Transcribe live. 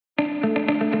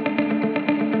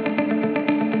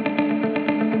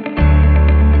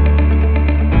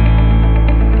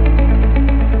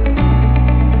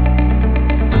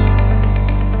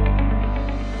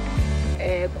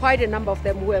quite a number of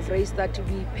them who have raised that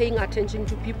we're paying attention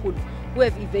to people who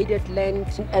have evaded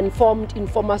land and formed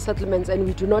informal settlements, and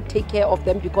we do not take care of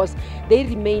them because they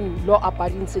remain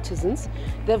law-abiding citizens.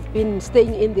 They've been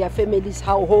staying in their families'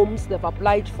 homes, they've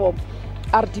applied for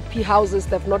RDP houses,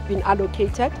 they've not been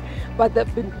allocated, but there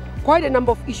have been quite a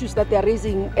number of issues that they're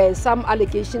raising. Some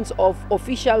allegations of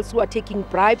officials who are taking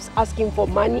bribes, asking for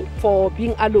money for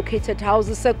being allocated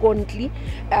houses. Secondly,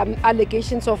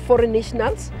 allegations of foreign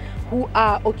nationals who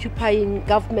are occupying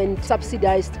government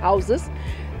subsidized houses.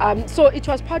 So it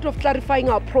was part of clarifying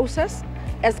our process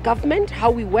as government, how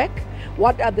we work,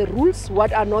 what are the rules,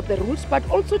 what are not the rules, but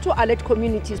also to alert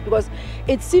communities, because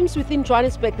it seems within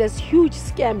Johannesburg there's huge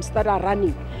scams that are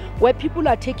running where people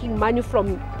are taking money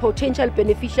from potential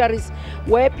beneficiaries,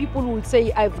 where people will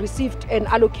say, I've received an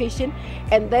allocation,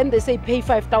 and then they say pay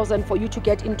 5,000 for you to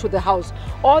get into the house,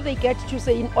 or they get to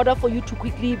say in order for you to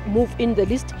quickly move in the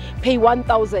list, pay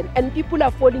 1,000, and people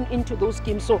are falling into those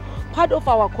schemes. So part of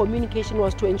our communication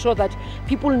was to ensure that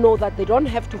people know that they don't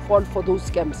have to fall for those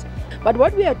scams. But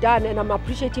what we have done, and I'm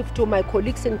appreciative to my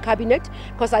colleagues in cabinet,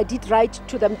 because I did write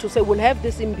to them to say we'll have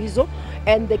this Imbizo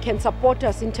and they can support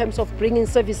us in terms of bringing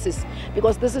services,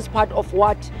 because this is part of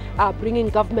what bringing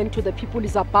government to the people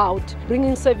is about,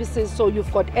 bringing services. So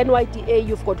you've got NYDA,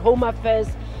 you've got Home Affairs,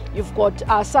 you've got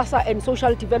SASA and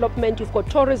Social Development, you've got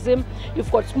Tourism,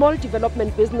 you've got Small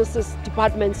Development Businesses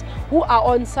departments who are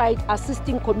on site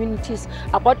assisting communities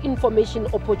about information,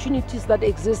 opportunities that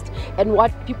exist, and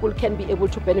what people can be able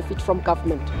to benefit from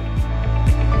government.